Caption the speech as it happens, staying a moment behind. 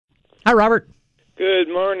Hi, Robert. Good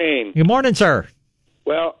morning. Good morning, sir.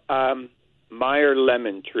 Well, Meyer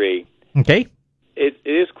lemon tree. Okay. It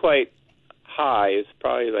is quite high. It's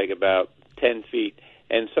probably like about 10 feet.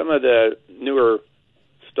 And some of the newer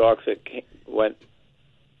stalks that went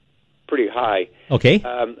pretty high. Okay.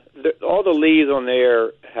 All the leaves on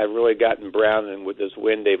there have really gotten brown, and with this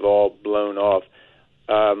wind, they've all blown off.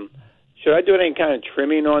 Should I do any kind of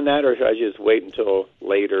trimming on that, or should I just wait until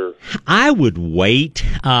later? I would wait.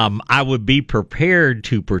 I would be prepared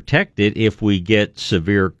to protect it if we get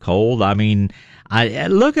severe cold. I mean,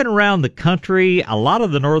 looking around the country, a lot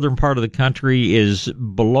of the northern part of the country is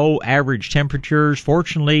below average temperatures.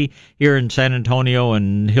 Fortunately, here in San Antonio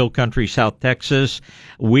and Hill Country, South Texas,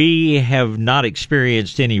 we have not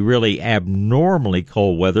experienced any really abnormally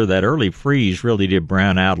cold weather. That early freeze really did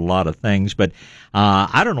brown out a lot of things, but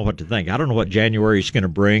I don't know what to think. I don't know what January is going to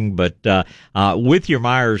bring, but with your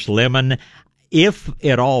Myers lemon, if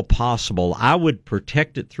at all possible, I would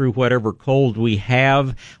protect it through whatever cold we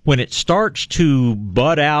have. When it starts to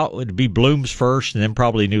bud out, it'd be blooms first and then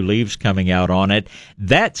probably new leaves coming out on it.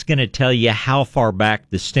 That's going to tell you how far back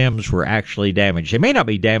the stems were actually damaged. They may not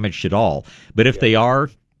be damaged at all, but if they are,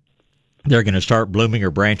 they're going to start blooming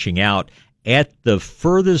or branching out at the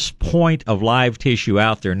furthest point of live tissue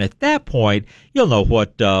out there. And at that point, you'll know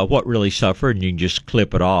what really suffered, and you can just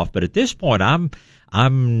clip it off. But at this point,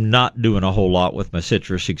 I'm not doing a whole lot with my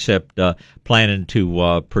citrus except planning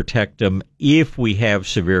to protect them if we have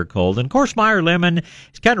severe cold. And, of course, Meyer lemon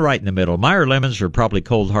is kind of right in the middle. Meyer lemons are probably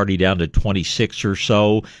cold hardy down to 26 or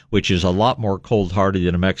so, which is a lot more cold hardy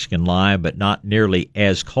than a Mexican lime, but not nearly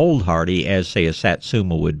as cold hardy as, say, a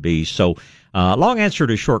Satsuma would be. So, long answer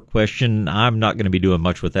to a short question, I'm not going to be doing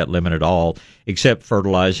much with that lemon at all, except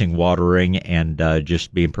fertilizing, watering, and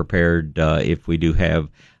just being prepared if we do have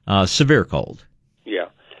severe cold. Yeah.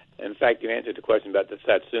 In fact, you answered the question about the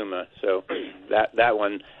Satsuma. So that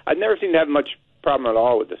one, I've never seemed to have much problem at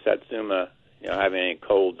all with the Satsuma, having any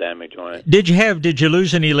cold damage on it. Did you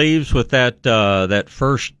lose any leaves with that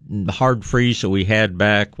first hard freeze that we had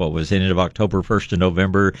back? What was it, end of October, 1st of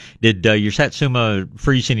November? Did your Satsuma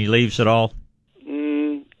freeze any leaves at all?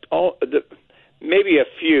 Maybe a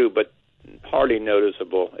few, but hardly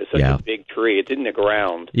noticeable. It's such a big tree. It's in the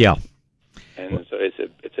ground. Yeah. And so it's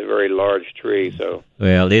a very large tree. So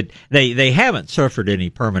they haven't suffered any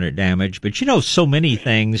permanent damage, but so many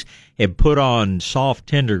things have put on soft,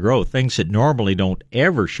 tender growth, things that normally don't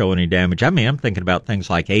ever show any damage. I mean, I'm thinking about things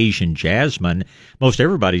like Asian jasmine. Most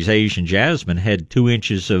everybody's Asian jasmine had 2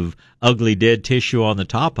 inches of ugly dead tissue on the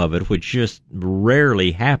top of it, which just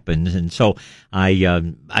rarely happens. And so I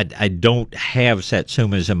don't have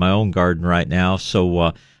Satsumas in my own garden right now,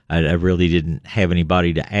 so I really didn't have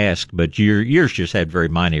anybody to ask, but yours just had very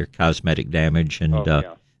minor cosmetic damage. And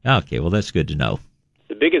okay, well, that's good to know.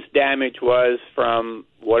 The biggest damage was from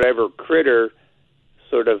whatever critter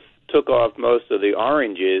sort of took off most of the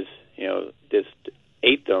oranges, just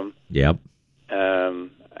ate them. Yep.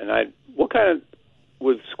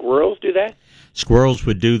 Would squirrels do that? Squirrels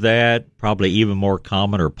would do that, probably even more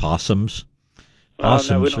common are possums. No,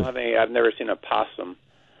 we don't have any. I've never seen a possum.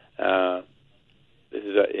 This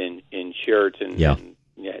is in shirts, and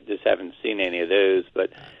just haven't seen any of those.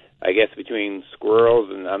 But I guess between squirrels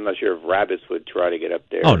and I'm not sure if rabbits would try to get up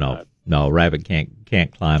there. Oh no, rabbit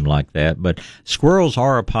can't climb like that. But squirrels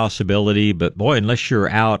are a possibility. But boy, unless you're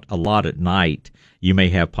out a lot at night, you may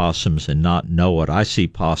have possums and not know it. I see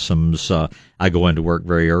possums. I go into work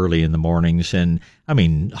very early in the mornings, and I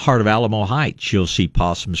mean, Heart of Alamo Heights, you'll see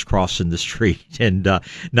possums crossing the street, and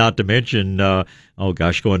not to mention,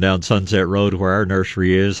 going down Sunset Road where our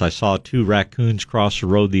nursery is, I saw 2 raccoons cross the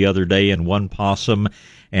road the other day and 1 possum.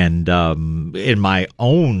 And in my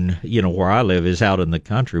own, where I live is out in the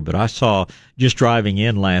country, but I saw, just driving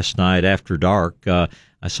in last night after dark,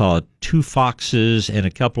 I saw 2 foxes and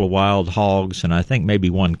a couple of wild hogs, and I think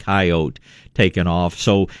maybe 1 coyote taken off.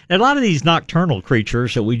 So a lot of these nocturnal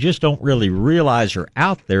creatures that we just don't really realize are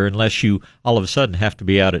out there unless you all of a sudden have to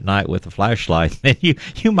be out at night with a flashlight. Then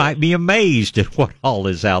you might be amazed at what all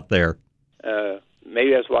is out there.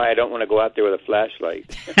 Maybe that's why I don't want to go out there with a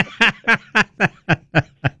flashlight.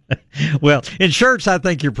 Well, in shirts, I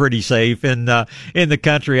think you're pretty safe. In the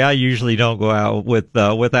country, I usually don't go out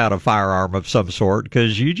without a firearm of some sort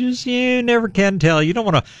because you never can tell. You don't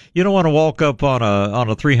want to walk up on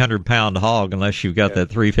a 300-pound hog unless you've got that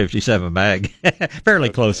 .357 mag fairly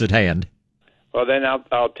close at hand. Well, then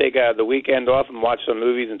I'll take the weekend off and watch some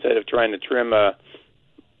movies instead of trying to trim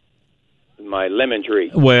my lemon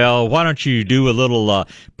tree. Well, why don't you do a little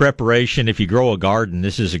preparation? If you grow a garden,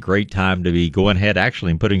 this is a great time to be going ahead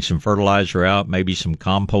actually and putting some fertilizer out, maybe some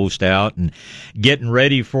compost out, and getting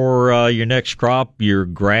ready for your next crop, your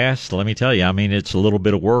grass. Let me tell you, I mean, it's a little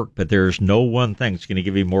bit of work, but there's no one thing that's going to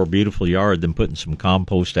give you a more beautiful yard than putting some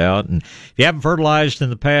compost out. And if you haven't fertilized in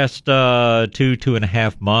the past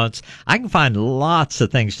 2.5 months, I can find lots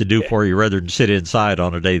of things to do for you rather than sit inside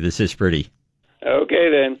on a day that's this pretty. Okay,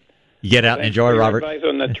 then. You get out and enjoy, Robert. Advice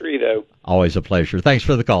on the tree, though. Always a pleasure. Thanks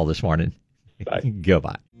for the call this morning. Bye.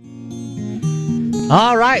 Goodbye.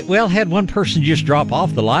 All right. Well, had one person just drop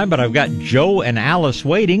off the line, but I've got Joe and Alice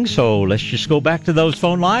waiting, so let's just go back to those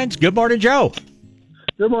phone lines. Good morning, Joe.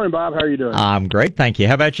 Good morning, Bob. How are you doing? I'm great, thank you.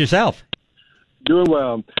 How about yourself? Doing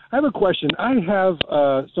well. I have a question. I have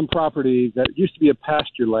some property that used to be a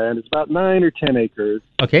pasture land. It's about 9 or 10 acres.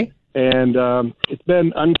 Okay. And it's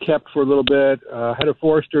been unkept for a little bit. Had a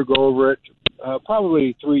forester go over it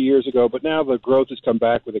probably 3 years ago, but now the growth has come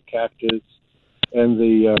back with the cactus and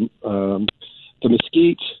the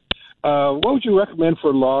mesquite. What would you recommend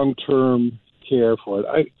for long-term care for it?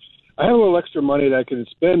 I have a little extra money that I can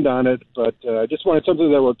spend on it, but I just wanted something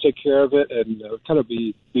that will take care of it and kind of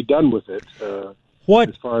be done with it. What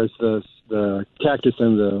as far as the cactus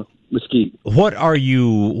and the mesquite? What are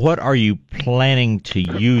you planning to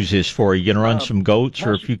use this for? Are you going to run some goats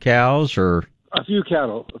or a few cows or a few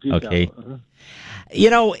cattle? Okay. Cattle. Uh-huh. You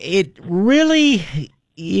know, it really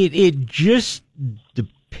it just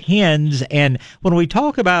depends. And when we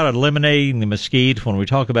talk about eliminating the mesquite, when we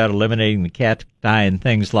talk about eliminating the cacti and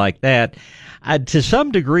things like that, to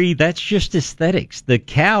some degree, that's just aesthetics. The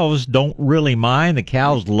cows don't really mind. The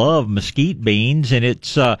cows love mesquite beans, and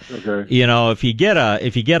it's you know, if you get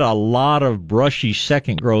a lot of brushy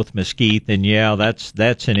second growth mesquite, then yeah,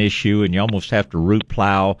 that's an issue, and you almost have to root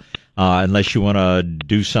plow. Unless you want to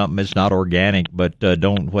do something that's not organic, but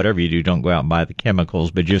whatever you do, don't go out and buy the chemicals.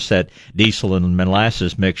 But just that diesel and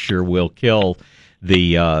molasses mixture will kill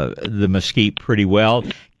the mesquite pretty well.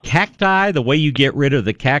 Cacti, the way you get rid of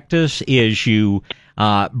the cactus is you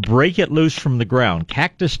break it loose from the ground.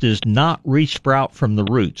 Cactus does not resprout from the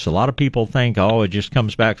roots. A lot of people think, oh, it just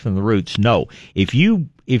comes back from the roots. No. If you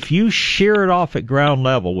shear it off at ground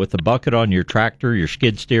level with a bucket on your tractor, your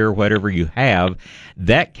skid steer, whatever you have,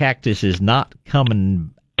 that cactus is not coming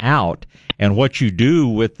out. And what you do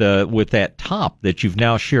with that top that you've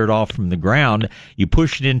now sheared off from the ground, you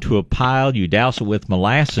push it into a pile, you douse it with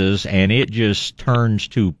molasses, and it just turns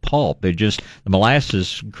to pulp. The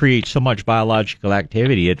molasses creates so much biological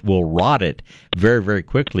activity, it will rot it very, very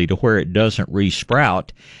quickly to where it doesn't resprout.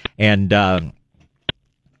 And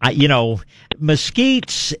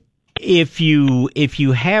mesquites, if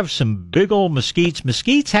you have some big old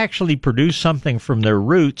mesquites actually produce something from their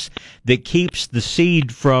roots that keeps the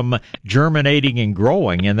seed from germinating and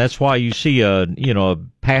growing, and that's why you see a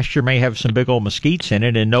pasture may have some big old mesquites in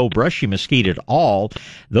it and no brushy mesquite at all.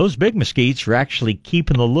 Those big mesquites are actually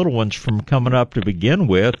keeping the little ones from coming up to begin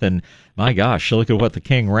with. And my gosh, look at what the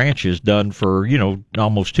King Ranch has done for,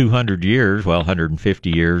 almost 200 years, 150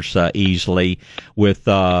 years easily, with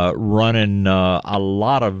running a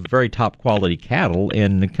lot of very top quality cattle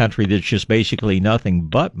in the country that's just basically nothing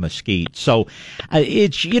but mesquite. So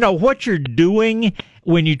it's, what you're doing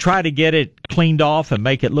when you try to get it cleaned off and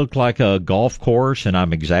make it look like a golf course, and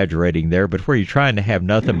I'm exaggerating there, but where you're trying to have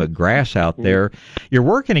nothing but grass out there, you're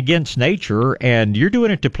working against nature, and you're doing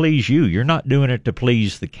it to please you. You're not doing it to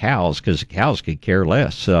please the cows, because the cows could care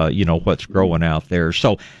less, what's growing out there.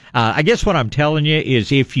 So I guess what I'm telling you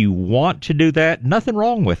is if you want to do that, nothing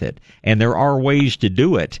wrong with it, and there are ways to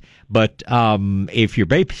do it. But if your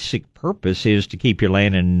basic purpose is to keep your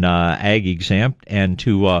land in ag exempt and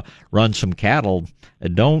to run some cattle,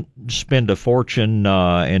 don't spend a fortune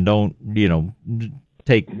and don't,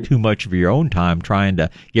 take too much of your own time trying to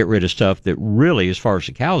get rid of stuff that really, as far as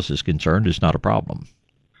the cows is concerned, is not a problem.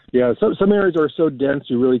 Yeah, some areas are so dense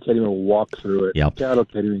you really can't even walk through it. Yep. Cattle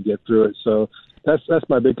can't even get through it. So that's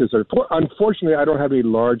my big concern. Unfortunately, I don't have any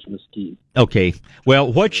large mesquite. Okay.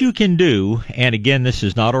 Well, what you can do, and again, this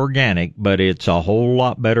is not organic, but it's a whole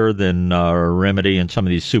lot better than Remedy and some of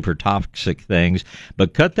these super toxic things,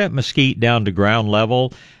 but cut that mesquite down to ground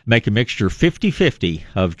level, make a mixture 50-50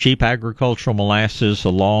 of cheap agricultural molasses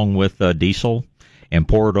along with diesel, and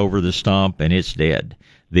pour it over the stump, and it's dead.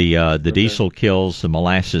 The diesel kills, the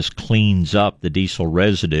molasses cleans up the diesel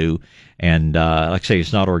residue, and like I say,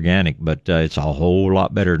 it's not organic, but it's a whole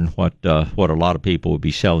lot better than what a lot of people would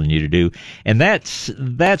be selling you to do. And that's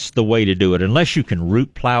the way to do it, unless you can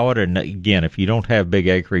root plow it. And again, if you don't have big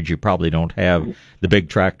acreage, you probably don't have the big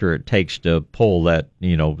tractor it takes to pull that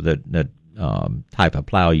type of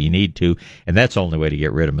plow you need to, and that's the only way to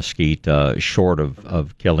get rid of mesquite, short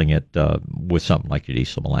of killing it with something like your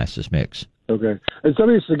diesel molasses mix. Okay. And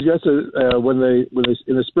somebody suggested when they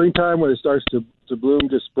in the springtime when it starts to bloom,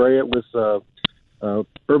 just spray it with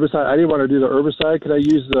herbicide. I didn't want to do the herbicide. Could I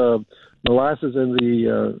use the molasses and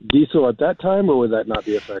the diesel at that time, or would that not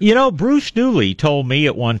be effective? You know, Bruce Dooley told me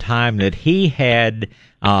at one time that he had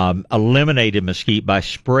eliminated mesquite by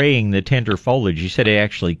spraying the tender foliage. He said he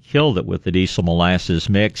actually killed it with the diesel molasses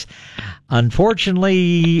mix.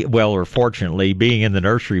 Unfortunately, or fortunately, being in the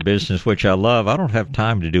nursery business, which I love, I don't have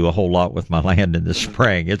time to do a whole lot with my land in the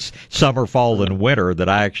spring. It's summer, fall, and winter that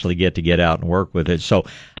I actually get out and work with it. So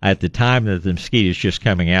at the time that the mesquite is just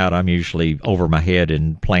coming out, I'm usually over my head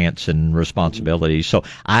in plants and responsibilities. So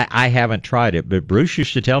I haven't tried it, but Bruce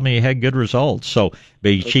used to tell me he had good results. So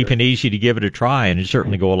be cheap and easy to give it a try, and it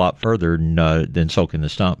certainly go a lot further than soaking the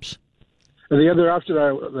stumps. And the other option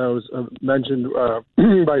that was mentioned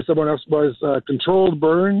by someone else was controlled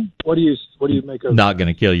burn. What do you make of? Not going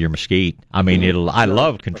to kill your mesquite. I mean, I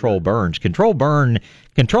love controlled burns. Controlled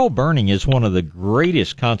burning is one of the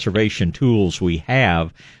greatest conservation tools we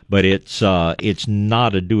have, but it's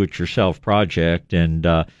not a do-it-yourself project, and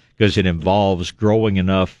because it involves growing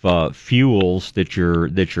enough fuels that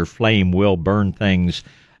your flame will burn things,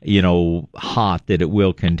 hot, that it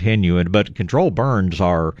will continue. But controlled burns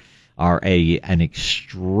are an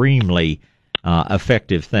extremely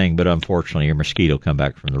effective thing, but unfortunately your mosquito come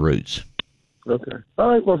back from the roots. Okay. All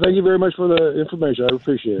right. Well, thank you very much for the information. I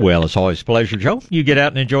appreciate it. Well, it's always a pleasure, Joe. You get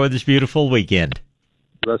out and enjoy this beautiful weekend.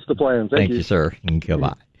 That's the plan. Thank you. Thank you, sir. And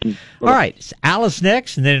goodbye. All right. It's Alice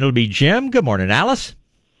next, and then it'll be Jim. Good morning, Alice.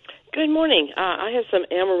 Good morning. I have some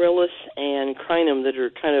amaryllis and crinum that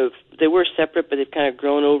are they were separate, but they've kind of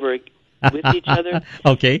grown over with each other.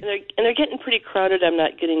 Okay. And they're getting pretty crowded. I'm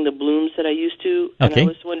not getting the blooms that I used to. And okay. I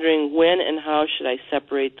was wondering when and how should I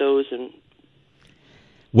separate those?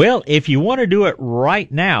 Well, if you want to do it right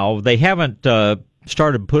now, they haven't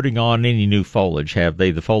started putting on any new foliage, have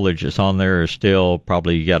they? The foliage that's on there is still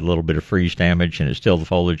probably got a little bit of freeze damage, and it's still the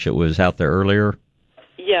foliage that was out there earlier?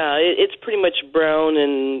 Yeah, it's pretty much brown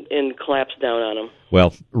and collapsed down on them.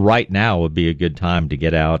 Well, right now would be a good time to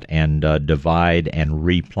get out and divide and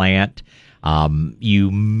replant.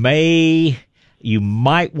 You might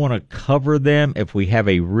want to cover them if we have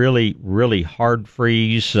a really, really hard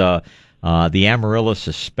freeze. The amaryllis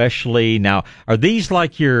especially. Now, are these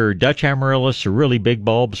like your Dutch amaryllis, or really big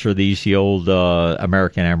bulbs, or are these the old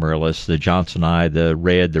American amaryllis, the Johnsonii, the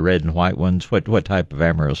red and white ones? What type of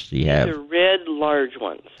amaryllis do you have? They're red, large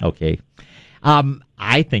ones. Okay.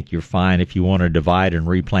 I think you're fine if you want to divide and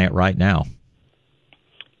replant right now.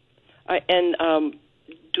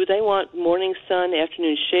 Do they want morning sun,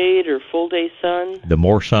 afternoon shade, or full day sun? The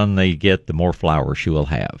more sun they get, the more flowers you will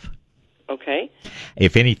have. Okay.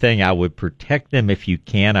 If anything, I would protect them if you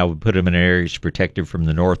can. I would put them in areas protected from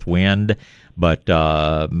the north wind, but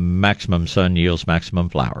maximum sun yields maximum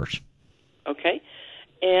flowers. Okay.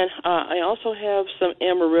 And I also have some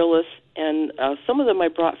amaryllis, and some of them I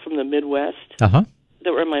brought from the Midwest that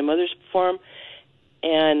were in my mother's farm,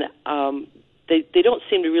 and they don't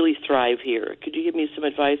seem to really thrive here. Could you give me some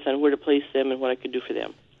advice on where to place them and what I could do for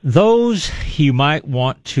them? Those you might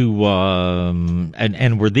want to,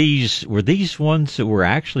 and were these ones that were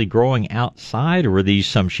actually growing outside, or were these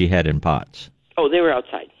some she had in pots? Oh, they were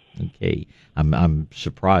outside. Okay, I'm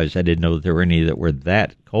surprised. I didn't know that there were any that were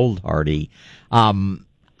that cold hardy.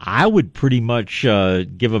 I would pretty much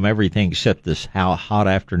give them everything except this hot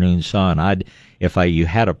afternoon sun. If you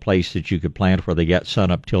had a place that you could plant where they got sun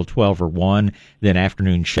up till 12 or 1, then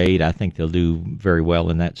afternoon shade, I think they'll do very well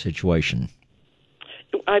in that situation.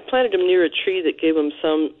 I planted them near a tree that gave them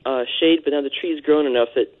some shade, but now the tree's grown enough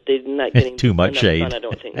that they're not getting too much shade. Sun, I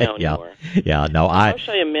don't think, now anymore. Yeah, no. How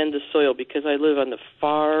should I amend the soil? Because I live on the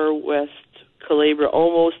far west Calabria,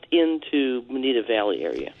 almost into Bonita Valley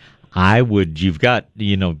area. You've got,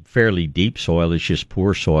 fairly deep soil. It's just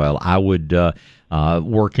poor soil. I would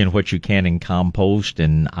work in what you can in compost,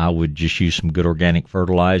 and I would just use some good organic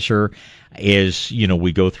fertilizer. As,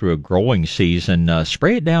 we go through a growing season,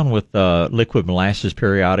 spray it down with liquid molasses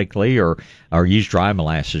periodically, or use dry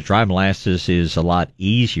molasses. Dry molasses is a lot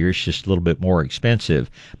easier. It's just a little bit more expensive.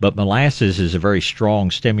 But molasses is a very strong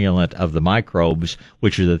stimulant of the microbes,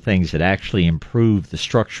 which are the things that actually improve the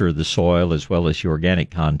structure of the soil as well as the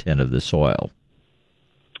organic content of the soil.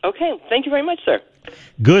 Okay. Thank you very much, sir.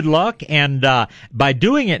 Good luck. And by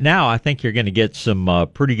doing it now, I think you're going to get some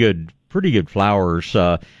pretty good flowers.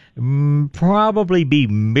 probably be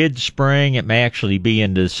mid-spring. It may actually be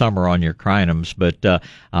into summer on your crinums, but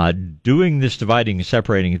doing this dividing and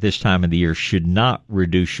separating at this time of the year should not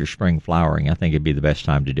reduce your spring flowering. I think it'd be the best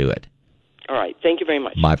time to do it. All right. Thank you very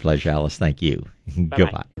much. My pleasure, Alice. Thank you.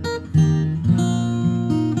 Goodbye.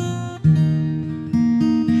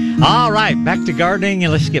 All right, back to gardening,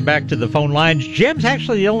 and let's get back to the phone lines. Jim's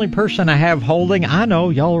actually the only person I have holding. I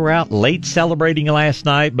know y'all were out late celebrating last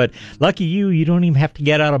night, but lucky you don't even have to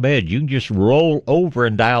get out of bed. You can just roll over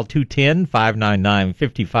and dial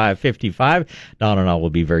 210-599-5555. Don and I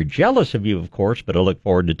will be very jealous of you, of course, but I look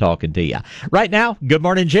forward to talking to you. Right now, good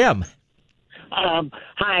morning, Jim.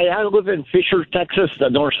 Hi, I live in Fisher, Texas,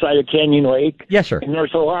 the north side of Canyon Lake. Yes, sir. And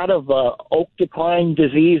there's a lot of oak decline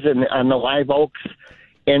disease on the live oaks,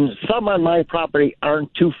 and some on my property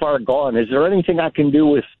aren't too far gone. Is there anything I can do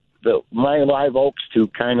with my live oaks to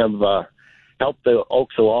kind of help the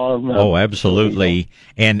oaks along? Oh, absolutely.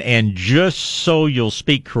 And just so you'll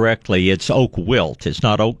speak correctly, it's oak wilt. It's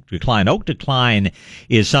not oak decline. Oak decline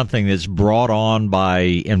is something that's brought on by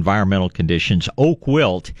environmental conditions. Oak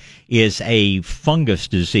wilt is a fungus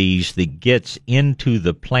disease that gets into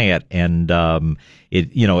the plant, and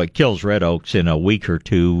it kills red oaks in a week or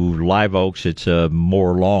two. Live oaks, it's a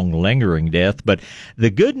more long, lingering death. But the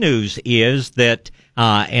good news is that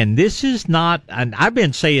and this is not, and I've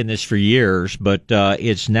been saying this for years, but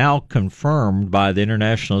it's now confirmed by the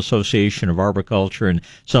International Association of Arboriculture and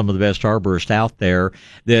some of the best arborists out there,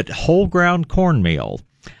 that whole ground cornmeal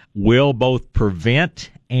will both prevent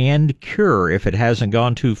and cure, if it hasn't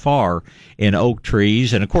gone too far, in oak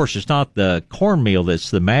trees. And of course, it's not the cornmeal that's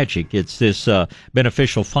the magic. It's this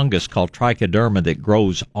beneficial fungus called trichoderma that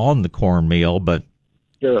grows on the cornmeal, but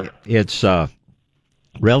Sure. It's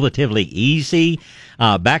relatively easy.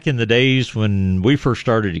 Back in the days when we first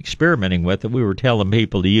started experimenting with it, we were telling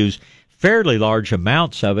people to use fairly large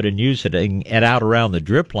amounts of it and use it at out around the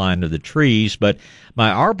drip line of the trees. But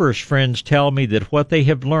my arborist friends tell me that what they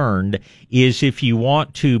have learned is if you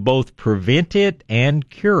want to both prevent it and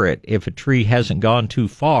cure it, if a tree hasn't gone too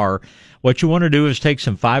far, what you want to do is take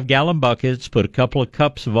some 5-gallon buckets, put a couple of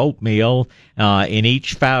cups of oatmeal in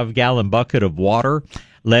each 5-gallon bucket of water.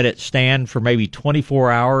 Let it stand for maybe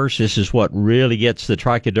 24 hours. This is what really gets the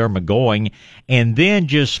trichoderma going. And then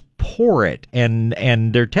just pour it. And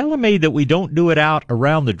they're telling me that we don't do it out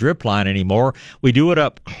around the drip line anymore. We do it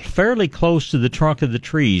up fairly close to the trunk of the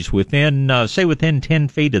trees, within 10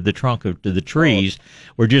 feet of the trunk of the trees.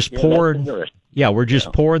 We're just pouring. Yeah, we're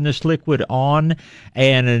just pouring this liquid on,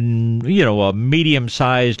 and a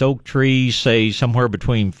medium-sized oak tree, say somewhere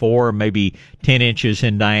between 4 and maybe 10 inches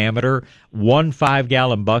in diameter, 1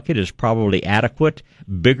 5-gallon bucket is probably adequate.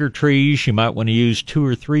 Bigger trees, you might want to use 2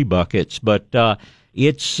 or 3 buckets, but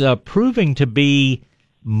it's proving to be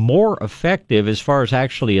more effective as far as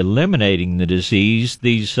actually eliminating the disease.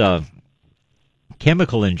 These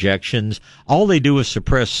chemical injections, all they do is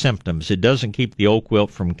suppress symptoms. It doesn't keep the oak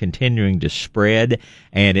wilt from continuing to spread,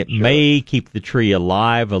 and it may keep the tree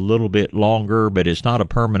alive a little bit longer, but it's not a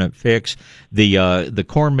permanent fix. The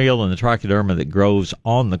cornmeal and the trichoderma that grows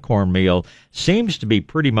on the cornmeal seems to be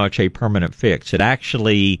pretty much a permanent fix. It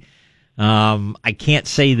actually, I can't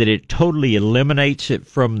say that it totally eliminates it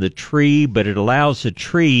from the tree, but it allows the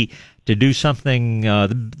tree to do something.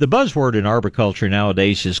 The buzzword in arboriculture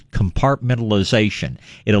nowadays is compartmentalization.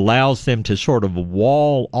 It allows them to sort of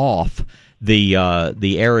wall off the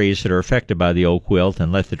areas that are affected by the oak wilt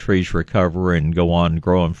and let the trees recover and go on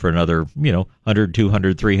growing for another 100,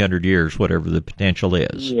 200, 300 years, whatever the potential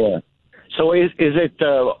is. Yeah. So is it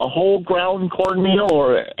a whole ground cornmeal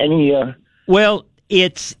or any? Well,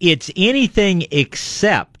 it's anything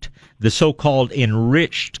except the so-called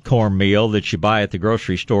enriched cornmeal that you buy at the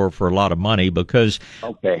grocery store for a lot of money, because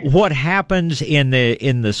what happens in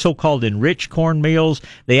the so-called enriched cornmeals,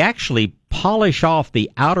 they actually polish off the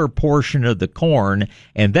outer portion of the corn,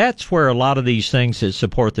 and that's where a lot of these things that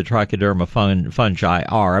support the trichoderma fungi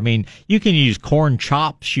are. I mean, you can use corn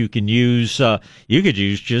chops, you could use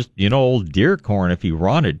just old deer corn if you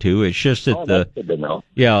wanted to. It's just that that's good to know.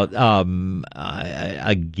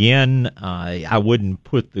 I wouldn't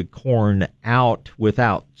put the corn out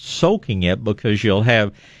without soaking it, because you'll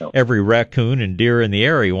have every raccoon and deer in the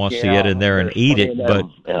area wants to get in there and eat it. But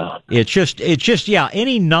it's just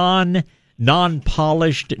any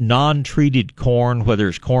non-polished, non-treated corn, whether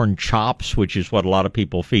it's corn chops, which is what a lot of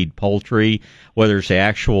people feed poultry, whether it's the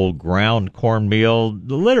actual ground cornmeal,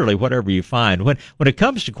 literally whatever you find. When it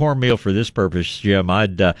comes to cornmeal for this purpose, Jim,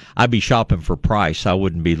 I'd be shopping for price. I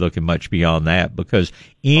wouldn't be looking much beyond that, because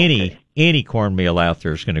any cornmeal out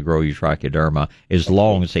there is going to grow you trichoderma as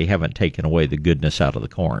long as they haven't taken away the goodness out of the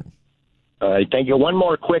corn. All right, thank you. One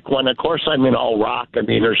more quick one. Of course, I'm in all rock. I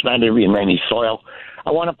mean, there's not even any soil. I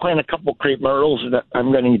want to plant a couple crepe myrtles.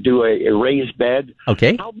 I'm going to do a raised bed.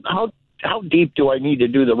 Okay. How deep do I need to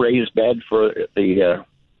do the raised bed for the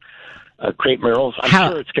crepe myrtles?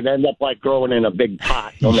 I'm sure it's going to end up like growing in a big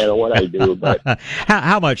pot, no matter what I do. But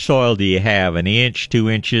how much soil do you have? An inch, 2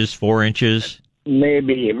 inches, 4 inches?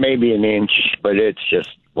 Maybe an inch, but it's just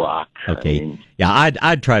rock. Okay. I mean, yeah,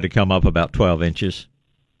 I'd try to come up about 12 inches.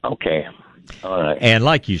 Okay. All right. And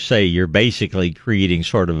like you say, you're basically creating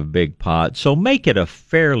sort of a big pot. So make it a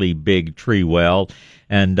fairly big tree well.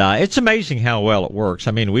 And it's amazing how well it works.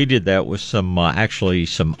 I mean, we did that with some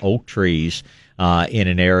oak trees in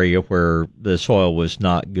an area where the soil was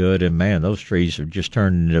not good. And, man, those trees have just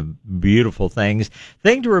turned into beautiful things.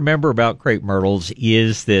 Thing to remember about crepe myrtles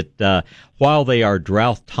is that while they are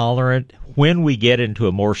drought tolerant, when we get into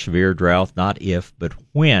a more severe drought, not if, but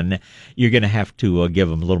when, you're going to have to give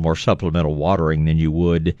them a little more supplemental watering than you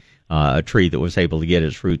would a tree that was able to get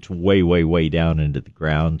its roots way, way, way down into the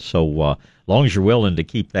ground. So as long as you're willing to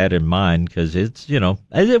keep that in mind, because it's,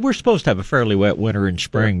 we're supposed to have a fairly wet winter and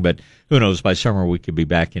spring, but who knows, by summer we could be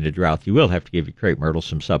back into drought. You will have to give your crepe myrtle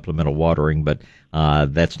some supplemental watering, but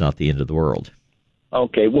that's not the end of the world.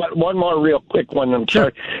 Okay, one more real quick one. I'm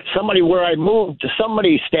sorry. Somebody where I moved,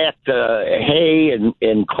 somebody stacked hay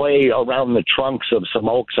and clay around the trunks of some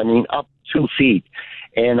oaks. I mean, up 2 feet.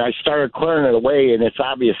 And I started clearing it away, and it's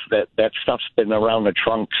obvious that stuff's been around the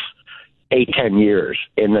trunks 8-10 years,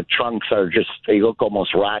 and the trunks they look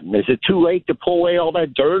almost rotten. Is it too late to pull away all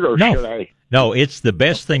that dirt, or should I? No, it's the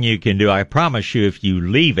best thing you can do. I promise you, if you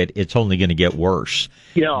leave it, it's only going to get worse.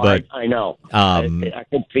 But, I know. I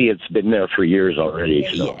can see it's been there for years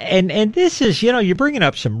already. So. And this is, you're bringing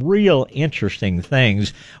up some real interesting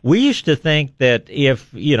things. We used to think that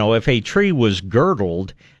if a tree was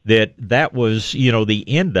girdled, that was, the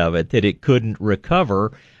end of it, that it couldn't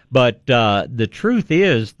recover. But the truth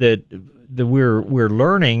is that we're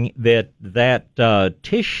learning that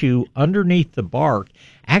tissue underneath the bark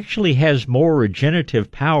actually has more regenerative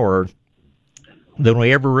power than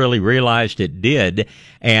we ever really realized it did.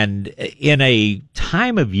 And in a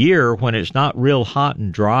time of year when it's not real hot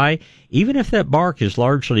and dry, even if that bark is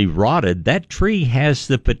largely rotted, that tree has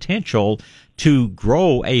the potential to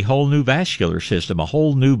grow a whole new vascular system, a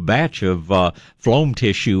whole new batch of phloem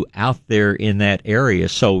tissue out there in that area.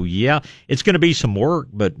 So, yeah, it's going to be some work,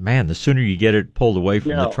 but, man, the sooner you get it pulled away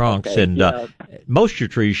from the trunks, most of your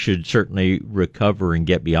trees should certainly recover and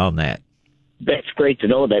get beyond that. That's great to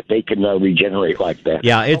know that they can regenerate like that.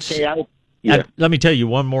 Yeah, it's... Okay, let me tell you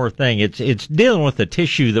one more thing. It's dealing with the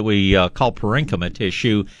tissue that we call parenchyma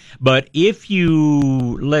tissue. But if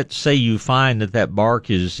let's say you find that bark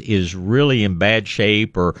is really in bad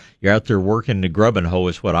shape, or you're out there working the grubbing hoe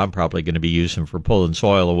is what I'm probably going to be using for pulling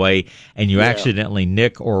soil away, and you accidentally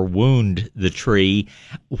nick or wound the tree,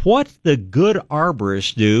 what the good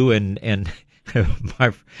arborists do, and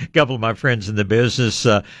a couple of my friends in the business,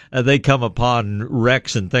 they come upon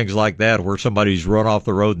wrecks and things like that where somebody's run off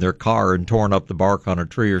the road in their car and torn up the bark on a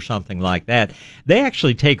tree or something like that. They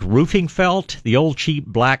actually take roofing felt, the old cheap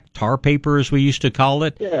black tar paper as we used to call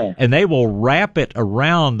it, and they will wrap it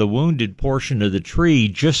around the wounded portion of the tree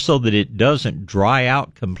just so that it doesn't dry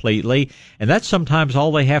out completely. And that's sometimes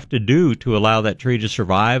all they have to do to allow that tree to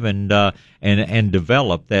survive and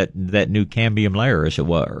develop that new cambium layer, as it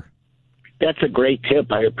were. That's a great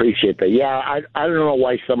tip. I appreciate that. Yeah, I don't know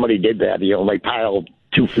why somebody did that. They piled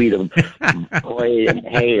 2 feet of clay and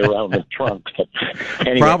hay around the trunk.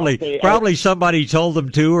 Anyway, probably somebody told them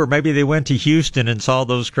to, or maybe they went to Houston and saw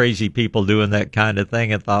those crazy people doing that kind of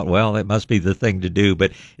thing and thought, well, it must be the thing to do.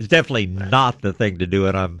 But it's definitely not the thing to do,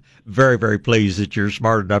 and I'm very, very pleased that you're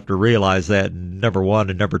smart enough to realize that, and number one,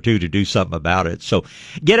 and number two, to do something about it. So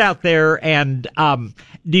get out there, and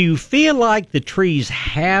do you feel like the trees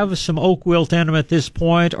have some oak wilt in them at this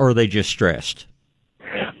point, or are they just stressed?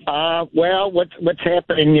 Well, what's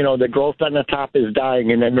happening? The growth on the top is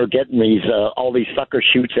dying, and then they're getting all these sucker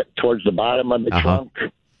shoots towards the bottom of the trunk,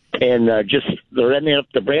 and they're ending up.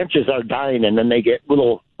 The branches are dying, and then they get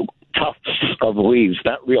little tufts of leaves,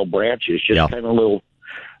 not real branches, just kind of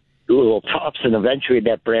little tufts, and eventually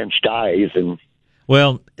that branch dies. And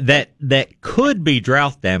well, that could be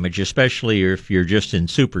drought damage, especially if you're just in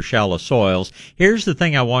super shallow soils. Here's the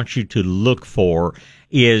thing I want you to look for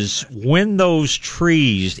is when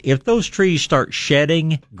if those trees start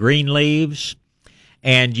shedding green leaves,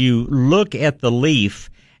 and you look at the leaf,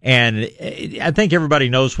 and I think everybody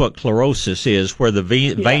knows what chlorosis is, where the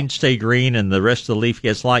veins stay green and the rest of the leaf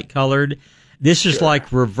gets light colored. This is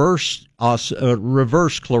like reverse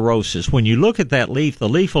sclerosis. When you look at that leaf, the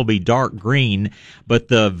leaf will be dark green, but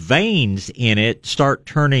the veins in it start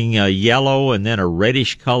turning yellow and then a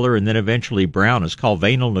reddish color and then eventually brown. It's called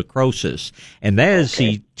veinal necrosis. And that is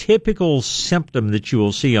the typical symptom that you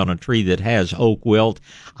will see on a tree that has oak wilt.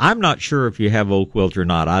 I'm not sure if you have oak wilt or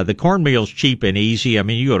not. The cornmeal's cheap and easy. I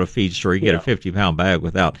mean, you go to a feed store, you get a 50-pound bag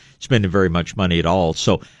without spending very much money at all.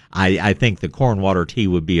 So I think the corn water tea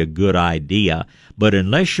would be a good idea. But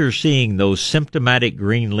unless you're seeing those symptomatic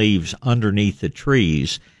green leaves underneath the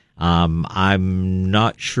trees, I'm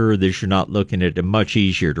not sure that you're not looking at a much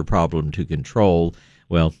easier problem to control.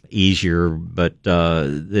 Well, easier, but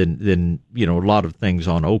than a lot of things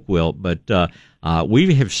on oak wilt. But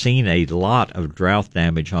we have seen a lot of drought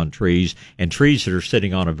damage on trees, and trees that are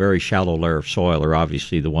sitting on a very shallow layer of soil are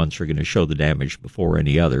obviously the ones that are going to show the damage before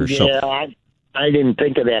any others. Yeah, I didn't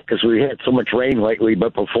think of that because we had so much rain lately,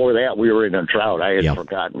 but before that we were in a drought. I had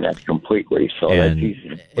forgotten that completely. So that's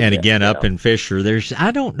easy. And again, up in Fisher,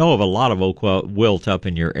 I don't know of a lot of oak wilt up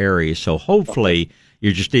in your area, so hopefully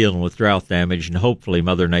you're just dealing with drought damage, and hopefully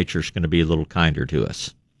Mother Nature's going to be a little kinder to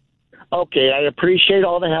us. Okay, I appreciate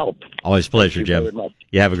all the help. Always a pleasure, Jim.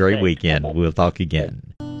 You have a great weekend. We'll talk again.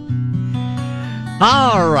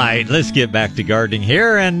 All right, let's get back to gardening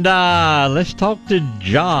here, and let's talk to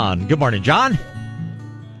John. Good morning, John.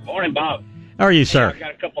 Morning, Bob. How are you, sir?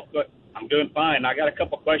 I'm doing fine. I got a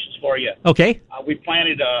couple questions for you. Okay. We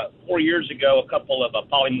planted 4 years ago a couple of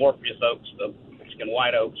polymorphous oaks, the Mexican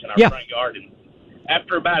white oaks, in our front yard. And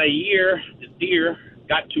after about a year, the deer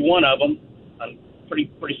got to one of them, a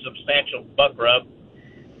pretty substantial buck rub.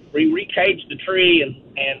 We recaged the tree,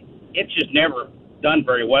 and it's just never done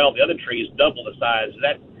very well. The other tree is double the size. Is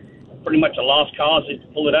that pretty much a lost cause?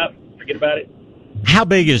 Just pull it up, forget about it? How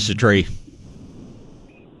big is the tree?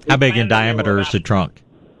 How big in diameter is the trunk?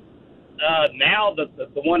 Now the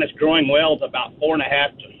one that's growing well is about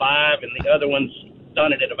 4.5 to 5, and the other one's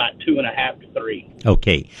done it at about 2.5 to 3.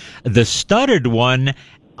 Okay. The studded one,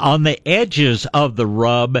 on the edges of the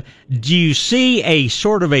rub, do you see a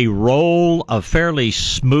sort of a roll of fairly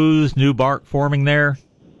smooth new bark forming there?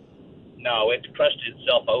 No, it's crusted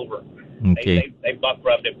itself over. Okay. They buck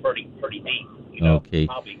rubbed it pretty deep. Okay.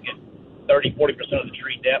 Probably get 30-40% of the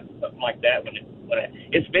tree depth, something like that. When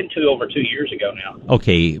it's been over 2 years ago now.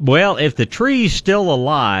 Okay. Well, if the tree's still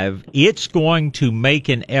alive, it's going to make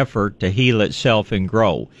an effort to heal itself and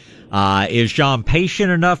grow. Is John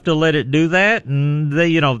patient enough to let it do that? And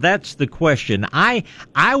that's the question. I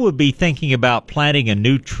would be thinking about planting a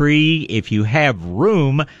new tree if you have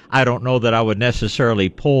room. I don't know that I would necessarily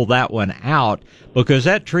pull that one out, because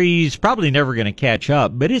that tree's probably never going to catch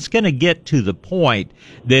up, but it's going to get to the point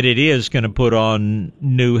that it is going to put on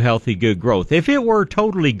new, healthy, good growth. If it were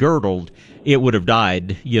totally girdled, it would have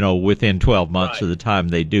died, within 12 months of the time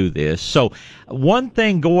they do this. So one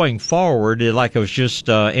thing going forward, like I was just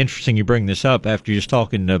interesting you bring this up after just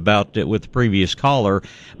talking about it with the previous caller,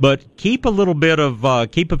 but keep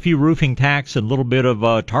a few roofing tacks and a little bit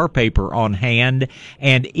of tar paper on hand,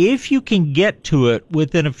 and if you can get to it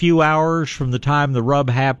within a few hours from the time the rub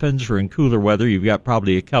happens, or in cooler weather, you've got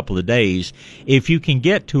probably a couple of days, if you can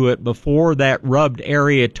get to it before that rubbed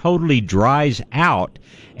area totally dries out,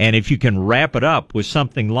 and if you can wrap it up with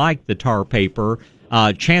something like the tar paper,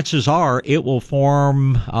 chances are it will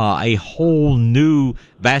form a whole new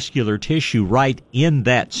vascular tissue right in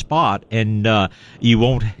that spot, and you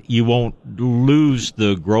won't lose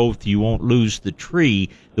the growth, you won't lose the tree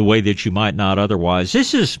the way that you might not otherwise.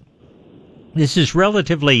 This is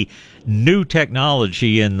relatively new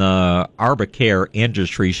technology in the arbocare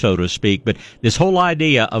industry, so to speak, but this whole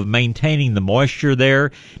idea of maintaining the moisture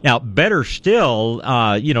there. Now, better still,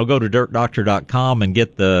 go to dirtdoctor.com and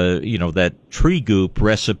get that tree goop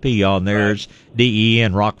recipe on there's DE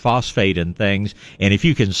and rock phosphate and things. And if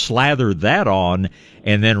you can slather that on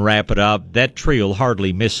and then wrap it up, that tree will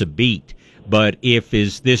hardly miss a beat. But if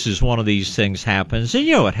this is one of these things happens, and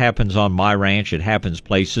it happens on my ranch, it happens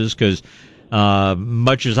places, because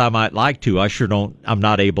much as I might like to, I'm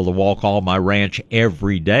not able to walk all my ranch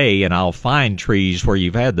every day, and I'll find trees where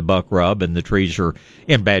you've had the buck rub and the trees are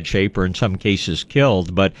in bad shape or in some cases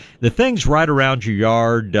killed. But the things right around your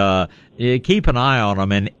yard, keep an eye on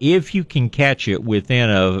them, and if you can catch it within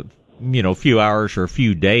a few hours or a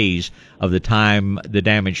few days of the time the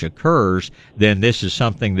damage occurs, then this is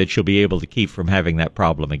something that you'll be able to keep from having that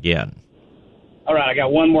problem again. All right, I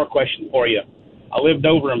got one more question for you. I lived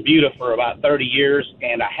over in Buda for about 30 years,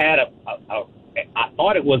 and I had I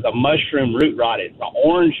thought it was a mushroom root rot. It's an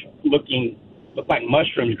orange looked like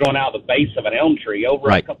mushrooms growing out of the base of an elm tree. Over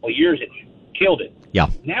a couple of years, killed it. Yeah.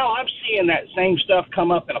 Now I'm seeing that same stuff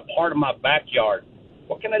come up in a part of my backyard.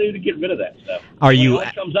 What can I do to get rid of that stuff?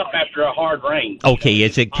 It comes up after a hard rain. Okay,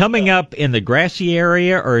 is it coming up in the grassy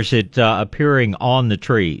area, or is it appearing on the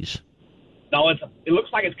trees? No, it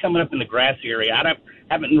looks like it's coming up in the grassy area. I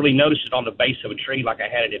haven't really noticed it on the base of a tree like I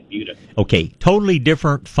had it at Buda. Okay, totally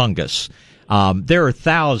different fungus. There are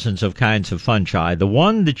thousands of kinds of fungi. The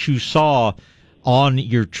one that you saw on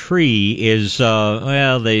your tree is,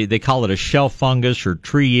 they call it a shelf fungus or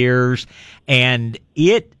tree ears, and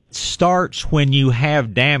it starts when you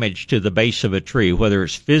have damage to the base of a tree, whether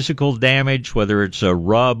it's physical damage, whether it's a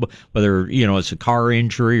rub, whether, it's a car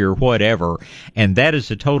injury or whatever, and that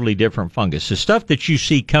is a totally different fungus. The stuff that you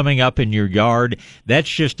see coming up in your yard, that's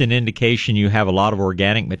just an indication you have a lot of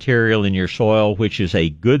organic material in your soil, which is a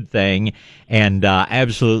good thing, and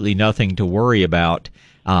absolutely nothing to worry about.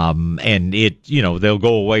 And they'll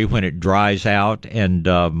go away when it dries out, and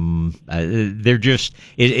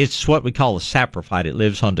it's what we call a saprophyte. It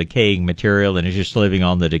lives on decaying material, and it's just living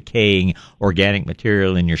on the decaying organic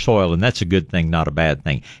material in your soil, and that's a good thing, not a bad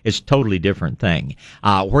thing. It's a totally different thing.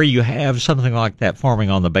 Where you have something like that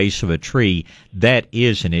forming on the base of a tree, that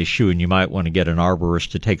is an issue, and you might want to get an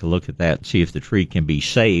arborist to take a look at that and see if the tree can be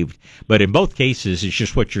saved. But in both cases, it's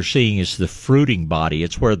just what you're seeing is the fruiting body.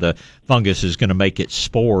 It's where the fungus is going to make its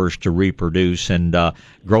spores to reproduce, and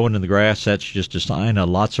growing in the grass, that's just a sign of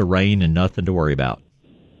lots of rain and nothing to worry about.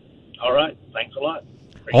 All right. Thanks a lot.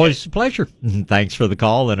 Always a pleasure. Thanks for the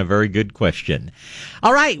call and a very good question.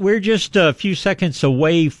 All right, we're just a few seconds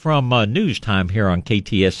away from news time here on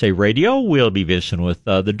KTSA Radio. We'll be visiting with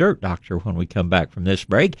the Dirt Doctor when we come back from this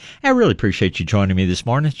break. I really appreciate you joining me this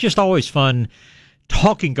morning. It's just always fun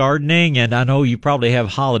talking gardening, and I know you probably have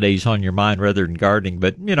holidays on your mind rather than gardening,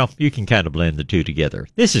 but, you can kind of blend the two together.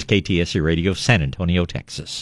 This is KTSA Radio, San Antonio, Texas.